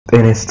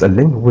ጤና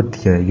ይስጥልኝ ውድ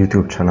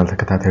የዩቲዩብ ቻናል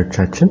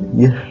ተከታታዮቻችን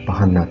ይህ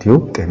በሃናቲው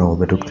ጤናው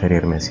በዶክተር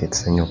ኤርሚያስ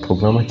የተሰኘው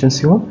ፕሮግራማችን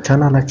ሲሆን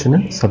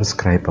ቻናላችንን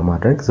ሰብስክራይብ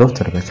በማድረግ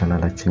ዘውትር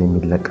በቻናላችን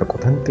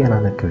የሚለቀቁትን ጤና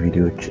ነክ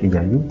ቪዲዮዎች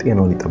እያዩ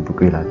ጤናውን ይጠብቁ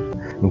ይላል።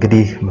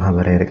 እንግዲህ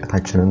ማህበራዊ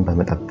ርቀታችንን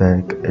በመጠበቅ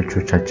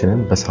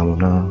እጆቻችንን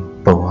በሳሙና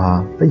በውሃ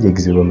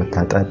በየጊዜው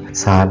በመታጠብ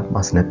ሳል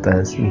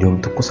ማስነጠስ እንዲሁም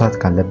ትኩሳት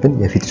ካለብን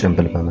የፊት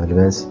ጭንብል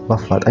በመልበስ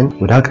በአፋጣኝ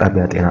ወደ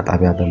አቅራቢያ ጤና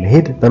ጣቢያ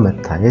በመሄድ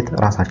በመታየት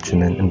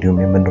ራሳችንን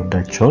እንዲሁም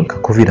የምንወዳቸውን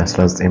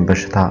ከኮቪድ-19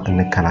 በሽታ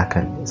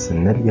እንከላከል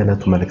ስንል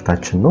የዕለቱ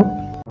መልእክታችን ነው።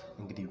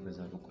 እንግዲህ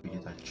በዛሬው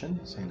ቆይታችን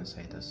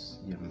ሳይነሳይተስ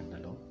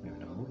የምንለው ወይም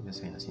ደግሞ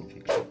የሳይነስ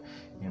ኢንፌክሽን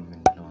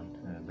የምንለውን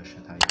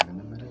በሽታ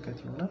የምንመለከት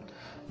ይሆናል።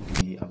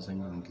 እንግዲህ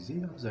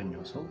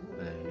አብዛኛው ሰው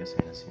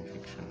የሳይነስ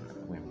ኢንፌክሽን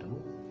ወይም ደግሞ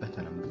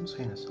በተለምዶ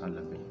ሳይነስ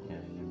አለብኝ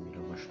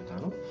የሚለው በሽታ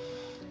ነው።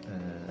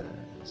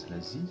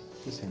 ስለዚህ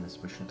የሳይነስ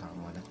በሽታ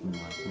ማለት ምን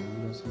ማለት ነው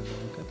የሚለው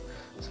ስንመለከት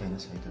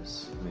ሳይነሳይተስ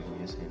ወይም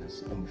የሳይነስ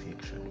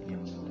ኢንፌክሽን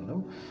የምንለው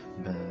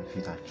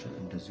በፊታችን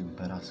እንደዚሁ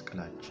በራስ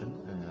ቅላችን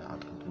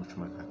አጥንቶች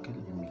መካከል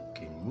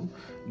የሚገኙ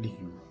ልዩ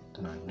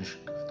ትናንሽ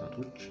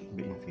ክፍተቶች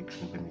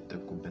በኢንፌክሽን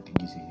በሚጠቁበት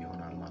ጊዜ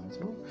ይሆናል ማለት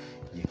ነው።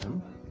 ይህም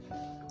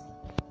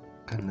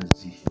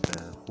ከነዚህ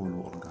ሆሎ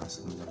ኦርጋንስ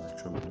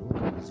እንደናቸው ነው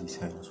ከነዚህ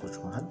ሳይነሶች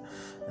መሃል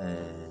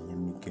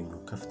የሚገኙ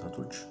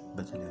ክፍተቶች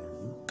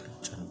በተለያዩ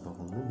ቀጭን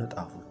በሆኑ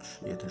ነጣፎች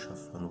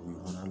የተሸፈኑ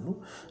ይሆናሉ።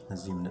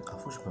 እነዚህም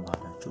ነጣፎች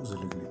በባህሪያቸው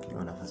ዝልግልግ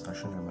የሆነ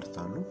ፈሳሽን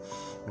ያመርታሉ።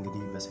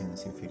 እንግዲህ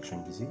በሳይነስ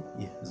ኢንፌክሽን ጊዜ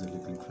ይህ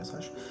ዝልግልግ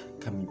ፈሳሽ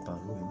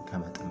ከሚባሉ ወይም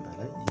ከመጠን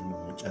በላይ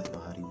የሚመጨት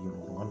ባህሪ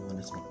ይኖረዋል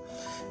ማለት ነው።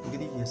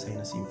 እንግዲህ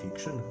የሳይነስ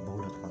ኢንፌክሽን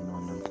በሁለት ዋና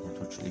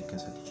ምክንያቶች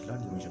ሊከሰት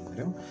ይችላል።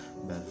 የመጀመሪያው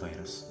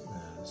በቫይረስ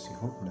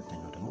ሲሆን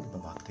ሁለተኛው ደግሞ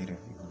በባክቴሪያ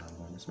ይሆናል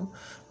ማለት ነው።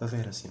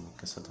 በቫይረስ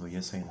የሚከሰተው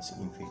የሳይነስ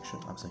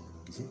ኢንፌክሽን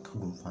አብዛኛውን ጊዜ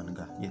ከጉንፋን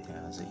ጋር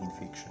የተያያዘ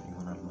ኢንፌክሽን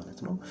ይሆናል ማለት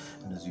ነው።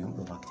 እንደዚሁም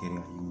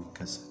በባክቴሪያ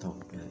የሚከሰተው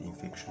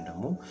ኢንፌክሽን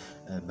ደግሞ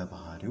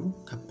በባህሪው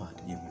ከባድ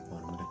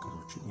የሚባሉ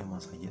ምልክቶችን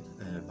የማሳየት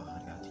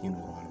ባህሪያት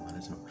ይኖረዋል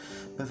ማለት ነው።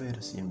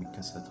 በቫይረስ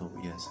የሚከሰተው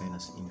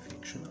የሳይነስ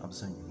ኢንፌክሽን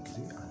አብዛኛውን ጊዜ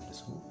አንድ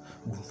ሰው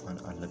ጉንፋን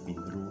አለብኝ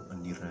ብሎ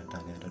እንዲረዳ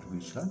ሊያደርጉ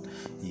ይችላል።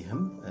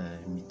 ይህም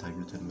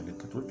የሚታዩትን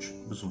ምልክቶች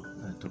ብዙ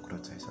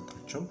ትኩረት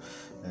ሳይሰጣቸው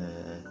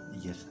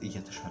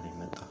እየተሻለ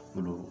ይመጣ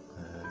ብሎ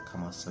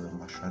ከማሰብ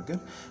ባሻገር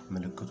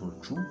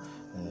ምልክቶቹ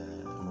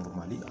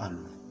ኖርማሊ አሉ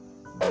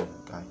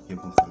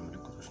የጉንፋን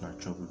ምልክቶች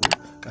ናቸው ብሎ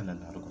ቀለል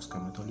አድርጎ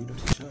እስከመተው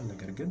ሊደርስ ይችላል።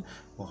 ነገር ግን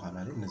በኋላ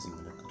ላይ እነዚህ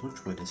ምልክቶች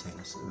ወደ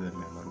ሳይነስ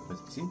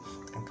በሚያመሩበት ጊዜ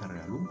ጠንከር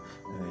ያሉ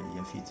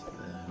የፊት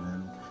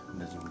ህመም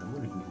እንደዚሁም ደግሞ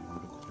ልዩ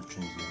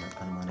ምልክቶችን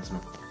ይመጣል ማለት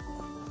ነው።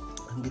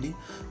 እንግዲህ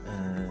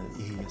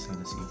ይሄ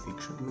የሳይነስ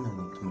ኢንፌክሽን ምን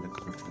አይነት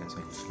ምልክቶችን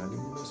ሊያሳይ ይችላል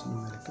የሚለው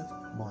ስንመለከት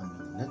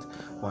በዋናነት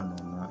ዋና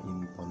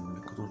የሚባሉ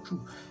ምልክቶቹ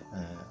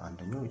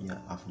አንደኛው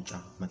የአፍንጫ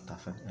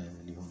መታፈን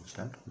ሊሆን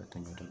ይችላል።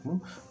 ሁለተኛው ደግሞ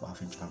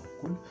በአፍንጫ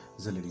በኩል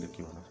ዝልግልግ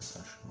የሆነ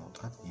ፈሳሽ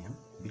ማውጣት ይህም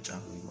ቢጫ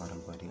ወይም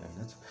አረንጓዴ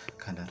አይነት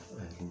ከለር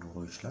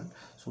ሊኖረው ይችላል።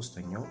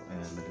 ሶስተኛው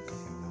ምልክት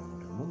የሚሆነው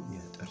ደግሞ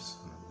የጥርስ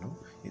ህመም ነው።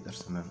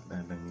 የጥርስ ህመም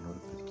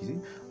በሚኖርበት ጊዜ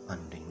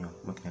አንደኛው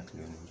ምክንያት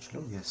ሊሆን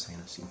የሚችለው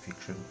የሳይነስ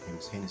ኢንፌክሽን ወይም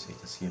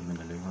ሳይነሳይተስ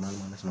የምንለው ይሆናል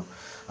ማለት ነው።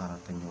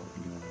 አራተኛው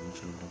ሊሆን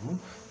የሚችለው ደግሞ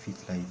ፊት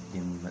ላይ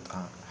የሚመጣ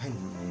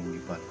ኃይለኛ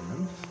የሚባል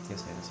ህመም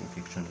የሳይነስ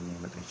ኢንፌክሽን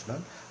ሊያመጣ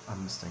ይችላል።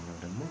 አምስተኛው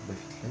ደግሞ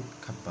በፊት ላይ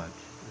ከባድ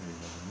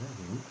የሆነ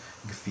ወይም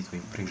ግፊት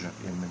ወይም ፕሬሸር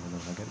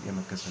የምንለው ነገር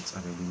የመከሰት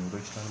ጸባይ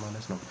ሊኖረው ይችላል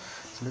ማለት ነው።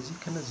 ስለዚህ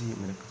ከነዚህ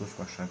ምልክቶች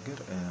ባሻገር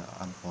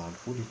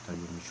አልፎ ሊታዩ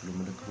የሚችሉ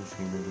ምልክቶች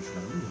ሊኖሩ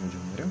ይችላሉ።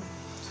 የመጀመሪያው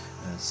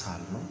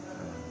ሳል ነው።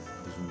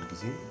 ብዙውን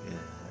ጊዜ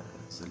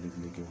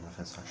ዝልግልግ የሆነ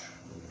ፈሳሽ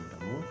ወይም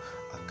ደግሞ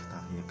አክታ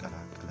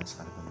የቀላቀለ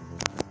ሳል በሚኖርበት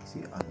ጊዜ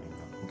አንደኛው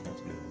ምክንያት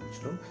ሊሆን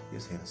የሚችለው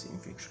የሳይነስ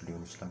ኢንፌክሽን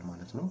ሊሆን ይችላል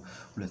ማለት ነው።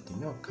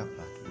 ሁለተኛው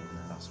ከባድ የሆነ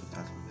ራስ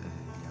ምታት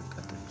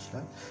ሊያጋጥም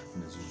ይችላል።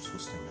 እነዚህም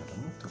ሶስተኛው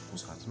ደግሞ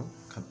ትኩሳት ነው።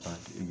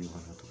 ከባድ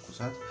የሆነ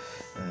ትኩሳት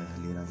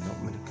ሌላኛው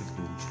ምልክት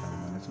ሊሆን ይችላል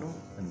ማለት ነው።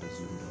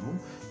 እንደዚሁም ደግሞ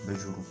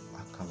በጆሮ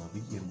አካባቢ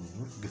የሚኖር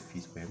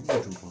ግፊት ወይም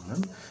የጆሮ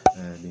ህመም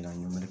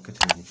ሌላኛው ምልክት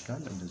ሊሆን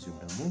ይችላል። እንደዚሁም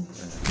ደግሞ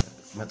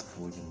መጥፎ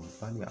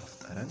የሚባል የአፍ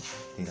ጠረን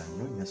ሌላኛው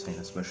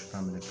የሳይነስ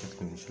በሽታ ምልክት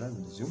ሊሆን ይችላል።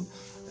 እንደዚሁም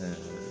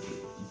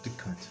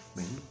ድክመት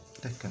ወይም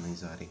ደከመኝ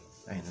ዛሬ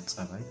አይነት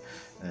ጸባይ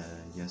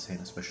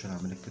የሳይነስ በሽታ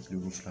ምልክት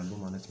ሊሆኑ ይችላሉ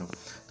ማለት ነው።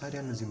 ታዲያ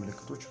እነዚህ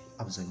ምልክቶች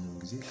አብዛኛውን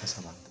ጊዜ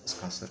ከ7 እስከ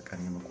 10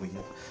 ቀን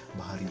የመቆየት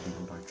ባህሪ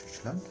ሊኖራቸው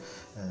ይችላል።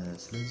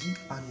 ስለዚህ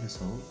አንድ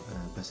ሰው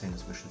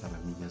በሳይነስ በሽታ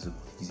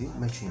በሚያዝበት ጊዜ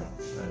መቼ ነው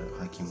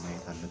ሐኪም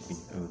ማየት አለብኝ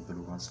ብሎ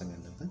ማሰብ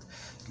ያለበት?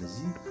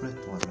 ስለዚህ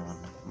ሁለት ዋና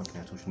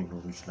ምክንያቶች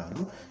ሊኖሩ ይችላሉ።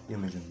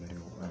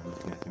 የመጀመሪያው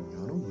ምክንያት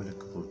የሚሆነው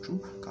ምልክቶቹ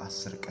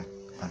ከ10 ቀን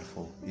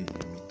አልፈው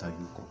የሚታዩ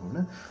ከሆነ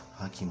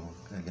ሐኪሙን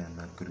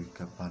ሊያናግሩ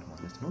ይገባል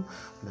ማለት ነው።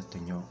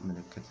 ሁለተኛው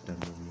ምልክት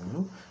ደግሞ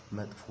የሚሆነው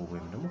መጥፎ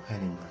ወይም ደግሞ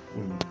ኃይለኛ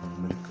የሚባሉ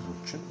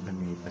ምልክቶችን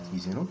በሚያይበት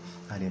ጊዜ ነው።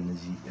 ታዲያ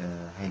እነዚህ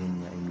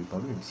ኃይለኛ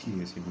የሚባሉ ወይም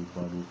ሲሪየስ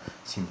የሚባሉ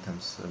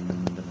ሲምፕተምስ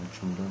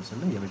ምንድናቸው የሚለውን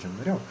ስናይ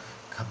የመጀመሪያው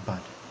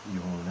ከባድ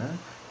የሆነ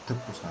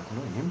ትኩሳት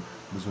ነው። ይሄም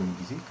ብዙውን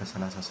ጊዜ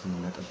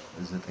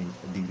ከ38.9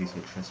 ዲግሪ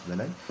ሴልሺየስ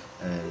በላይ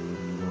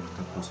የሚኖር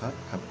ትኩሳት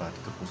ከባድ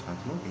ትኩሳት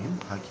ነው። ይሄም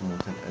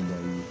ሐኪሞትን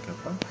ሊያዩ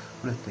ይገባል።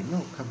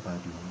 ሁለተኛው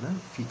ከባድ የሆነ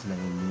ፊት ላይ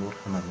የሚኖር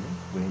ህመም ነው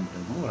ወይም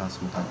ደግሞ ራስ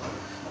ምታት።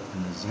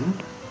 እነዚህም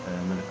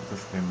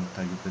ምልክቶች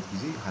በሚታዩበት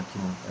ጊዜ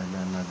ሐኪሙን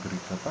ሊያናግሩ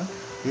ይገባል።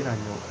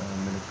 ሌላኛው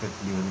ምልክት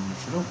ሊሆን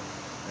የሚችለው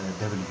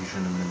ደብል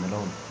ቪዥን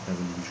የምንለው ነው።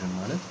 ደብል ቪዥን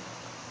ማለት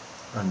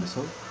አንድ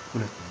ሰው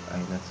ሁለት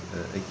አይነት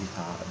እይታ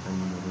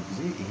በሚኖረው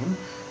ጊዜ ይህም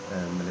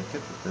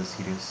ምልክት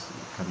ሲሪየስ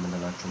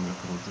ከምንላቸው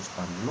ምልክቶች ውስጥ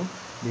አንዱ ነው።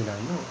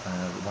 ሌላኛው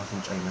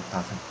በአፍንጫ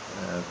የመታፈን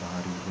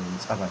ባህሪ ወይም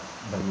ጸባይ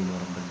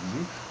በሚኖርበት ጊዜ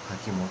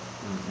ሐኪሞች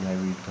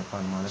ሊያዩ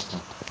ይገባል ማለት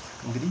ነው።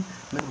 እንግዲህ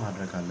ምን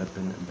ማድረግ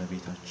አለብን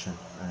በቤታችን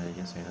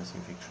የሳይነስ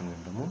ኢንፌክሽን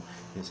ወይም ደግሞ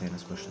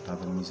የሳይነስ በሽታ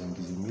በሚይዘን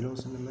ጊዜ የሚለው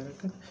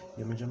ስንመለከት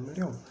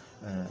የመጀመሪያው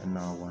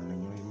እና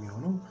ዋነኛው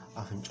የሚሆነው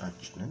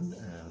አፍንጫችንን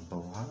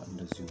በውሃ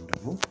እንደዚሁም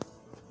ደግሞ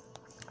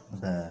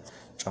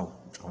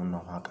በጨውና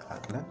ውሃ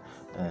ቀላቅለን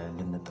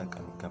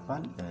ልንጠቀም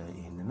ይገባል።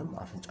 ይህንንም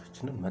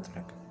አፍንጫችንን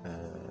መጥረግ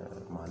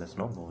ማለት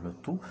ነው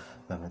በሁለቱ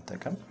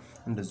በመጠቀም።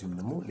 እንደዚሁም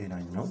ደግሞ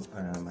ሌላኛው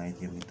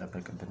ማየት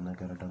የሚጠበቅብን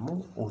ነገር ደግሞ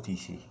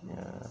ኦቲሲ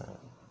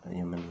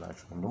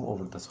የምንላቸው ደግሞ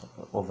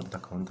ኦቨር ዘ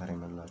ካውንተር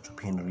የምንላቸው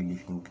ፔን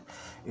ሪሊፊንግ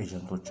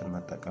ኤጀንቶችን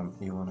መጠቀም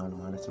ይሆናል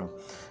ማለት ነው።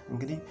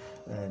 እንግዲህ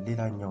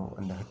ሌላኛው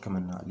እንደ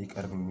ህክምና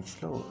ሊቀርብ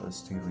የሚችለው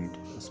ስቴሮይድ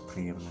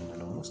ስፕሬይ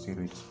የምንለው ነው።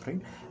 ስቴሮይድ ስፕሬይ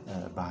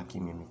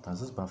በሐኪም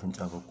የሚታዘዝ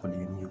በአፍንጫ በኩል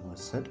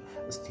የሚወሰድ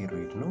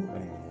ስቴሮይድ ነው።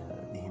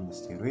 ይህም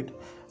ስቴሮይድ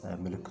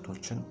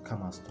ምልክቶችን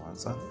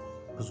ከማስተዋጽኦ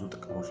ብዙ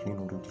ጥቅሞች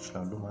ሊኖሩት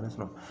ይችላሉ ማለት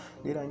ነው።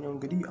 ሌላኛው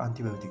እንግዲህ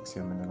አንቲባዮቲክስ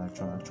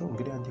የምንላቸው ናቸው።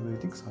 እንግዲህ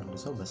አንቲባዮቲክስ አንድ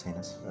ሰው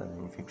በሳይነስ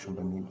ኢንፌክሽን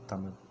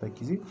በሚታመምበት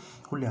ጊዜ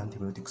ሁሌ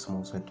አንቲባዮቲክስ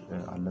መውሰድ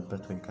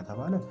አለበት ወይ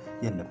ከተባለ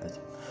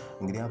የለበትም።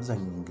 እንግዲህ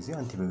አብዛኛውን ጊዜ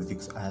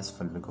አንቲባዮቲክስ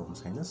አያስፈልገውም።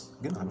 ሳይነስ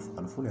ግን አልፎ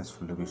አልፎ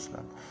ሊያስፈልገው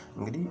ይችላል።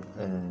 እንግዲህ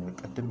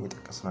ቅድም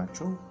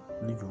የጠቀስናቸው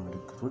ልዩ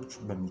ምልክቶች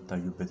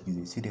በሚታዩበት ጊዜ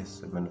ሲሪየስ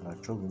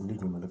የምንላቸው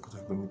ልዩ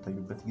ምልክቶች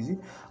በሚታዩበት ጊዜ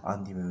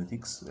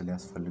አንቲባዮቲክስ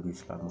ሊያስፈልገው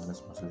ይችላል ማለት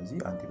ነው። ስለዚህ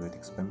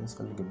አንቲባዮቲክስ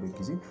በሚያስፈልግበት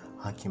ጊዜ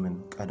ሐኪምን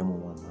ቀድሞ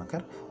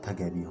ማማከር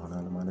ተገቢ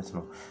ይሆናል ማለት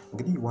ነው።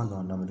 እንግዲህ ዋና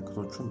ዋና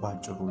ምልክቶቹን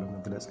በአጭሩ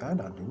ለመግለጽ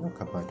ያህል አንደኛው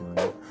ከባድ የሆነ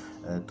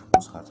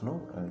ትኩሳት ነው።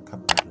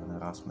 ከባድ የሆነ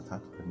ራስ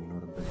ምታት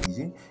በሚኖርበት ጊዜ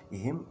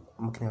ይሄም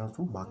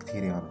ምክንያቱ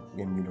ባክቴሪያ ነው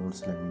የሚለውን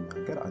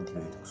ስለሚናገር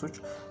አንቲባዮቲክሶች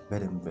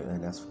በደንብ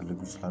ሊያስፈልጉ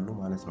ይችላሉ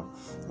ማለት ነው።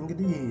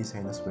 እንግዲህ ይሄ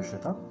የሳይነስ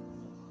በሽታ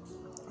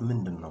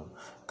ምንድን ነው?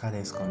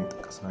 ከላይ እስካሁን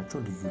የጠቀስናቸው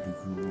ልዩ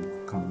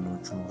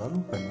ህክምናዎች ይኖራሉ።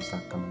 በእነዚህ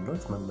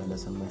ህክምናዎች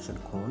መመለስ የማይችል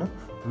ከሆነ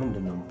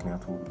ምንድነው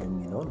ምክንያቱ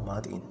የሚለውን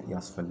ማጤን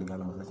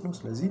ያስፈልጋል ማለት ነው።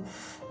 ስለዚህ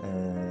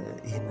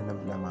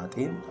ይህንንም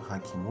ለማጤን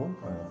ሐኪሙ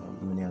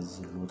ምን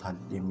ያዝሉታል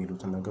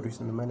የሚሉትን ነገሮች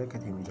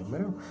ስንመለከት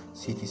የመጀመሪያው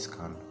ሲቲ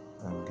ስካን ነው።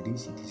 እንግዲህ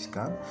ሲቲ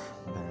ስካን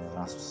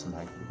በራስ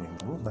ላይ ወይም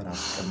ደግሞ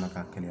በራስ ቅል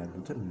መካከል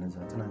ያሉትን እነዛ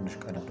ትናንሽ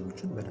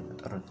ቀዳዳዎችን በደንብ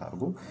ጥርት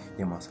አድርጎ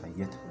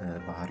የማሳየት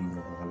ባህሪ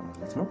ይኖረዋል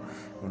ማለት ነው።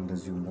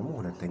 እንደዚሁም ደግሞ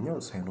ሁለተኛው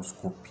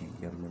ሳይኖስኮፒ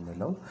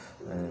የምንለው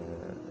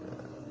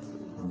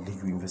ልዩ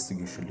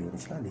ኢንቨስቲጌሽን ሊሆን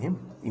ይችላል። ይሄም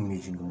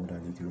ኢሜጂንግ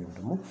ሞዳሊቲ ወይም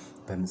ደግሞ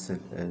በምስል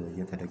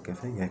የተደገፈ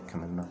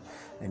የህክምና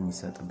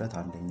የሚሰጥበት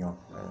አንደኛው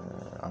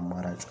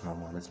አማራጭ ነው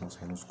ማለት ነው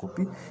ሳይኖስኮፒ።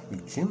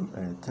 ይህም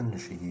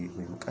ትንሽ ይሄ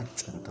ወይም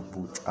ቀጭን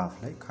ትቦ ጫፍ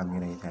ላይ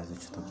ካሜራ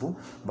የተያዘች ትቦ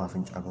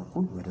በአፍንጫ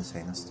በኩል ወደ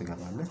ሳይነስ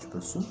ትገባለች።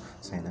 በሱ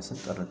ሳይነስን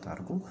ጥርት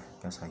አድርጎ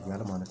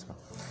ያሳያል ማለት ነው።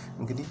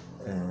 እንግዲህ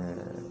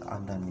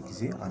አንዳንድ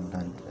ጊዜ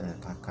አንዳንድ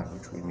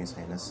ታካሚዎች ወይም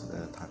የሳይነስ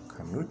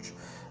ታካሚዎች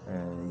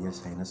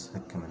የሳይነስ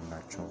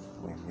ህክምናቸው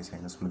ወይም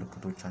የሳይነስ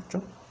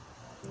ምልክቶቻቸው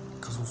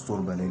ከ3 ወር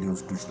በላይ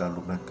ሊወስዱ ይችላሉ።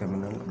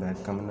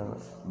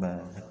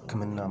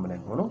 በህክምናም ላይ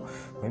ሆነው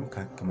ወይም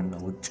ከህክምና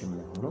ውጪም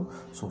ላይ ሆነው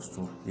 3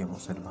 ወር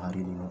የመውሰድ ባህሪ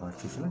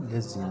ሊኖራቸው ይችላል።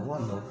 ለዚህ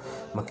ዋናው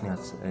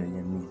ምክንያት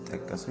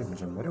የሚጠቀሰው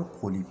የመጀመሪያው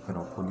ፖሊፕ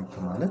ነው። ፖሊፕ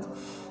ማለት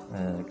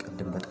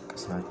ቀደም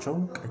በጠቀስናቸው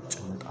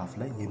ቀጭን ጣፍ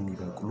ላይ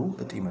የሚበቅሉ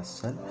እጢ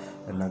መሰል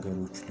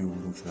ነገሮች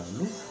ሊሆኑ ይችላሉ።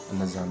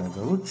 እነዛ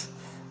ነገሮች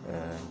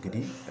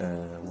እንግዲህ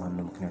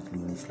ዋናው ምክንያት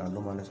ሊሆኑ ይችላሉ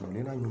ማለት ነው።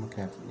 ሌላኛው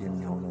ምክንያት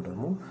የሚሆነው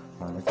ደግሞ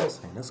ማለት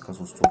ሳይነስ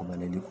ከ3 ወር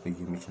በላይ ሊቆይ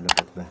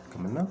የሚችልበት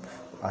በህክምና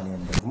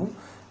አሊያን ደግሞ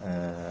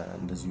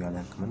እንደዚህ ያለ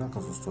ህክምና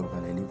ከ3 ወር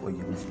በላይ ሊቆይ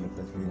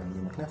የሚችልበት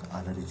ሌላኛው ምክንያት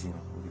አለርጂ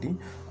ነው። እንግዲህ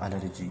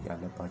አለርጂ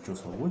ያለባቸው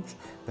ሰዎች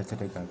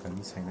በተደጋጋሚ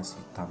ሳይነስ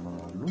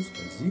ይታመማሉ።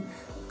 ስለዚህ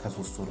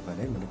ከ3 ወር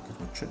በላይ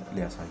ምልክቶችን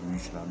ሊያሳዩ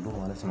ይችላሉ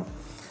ማለት ነው።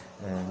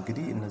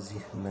 እንግዲህ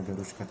እነዚህ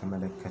ነገሮች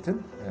ከተመለከትን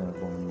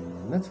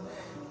በዋነኛነት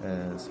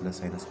ስለ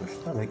ሳይነስ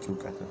በሽታ በቂ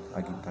ዕውቀት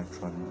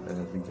አግኝታችኋል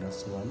ብዬ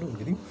አስባለሁ።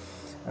 እንግዲህ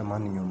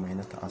ማንኛውም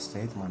አይነት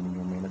አስተያየት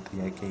ማንኛውም አይነት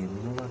ጥያቄ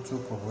የሚኖራችሁ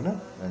ከሆነ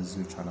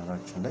እዚሁ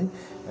ቻናላችን ላይ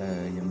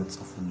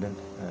የምትጽፉልን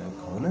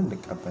ከሆነ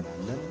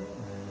እንቀበላለን።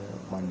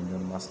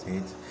 ማንኛውም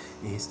አስተያየት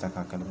ይሄ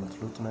ተካከለ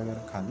የምትሉት ነገር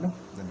ካለ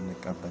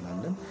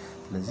እንቀበላለን።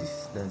 ስለዚህ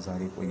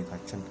ለዛሬ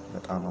ቆይታችን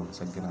በጣም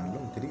አመሰግናለሁ።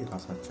 እንግዲህ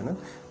ራሳችንን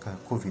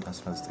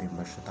ከኮቪድ-19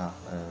 በሽታ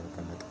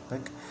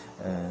በመጠበቅ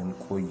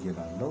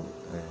እንቆይላለሁ።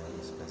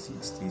 ስለዚህ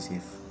ስቴይ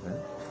ሴፍ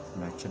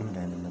ሁላችንም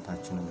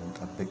ደህንነታችንን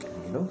እንጠብቅ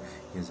የሚለው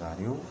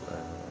የዛሬው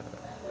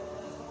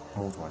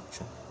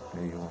ሞቷችን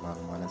ይሆናል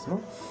ማለት ነው።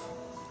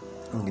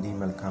 እንግዲህ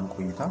መልካም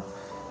ቆይታ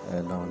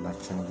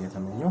ለሁላችን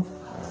እየተመኘው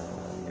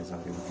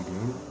የዛሬው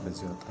ቪዲዮን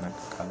በዚሁ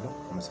አጠናቅቃለሁ።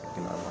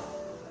 አመሰግናለሁ።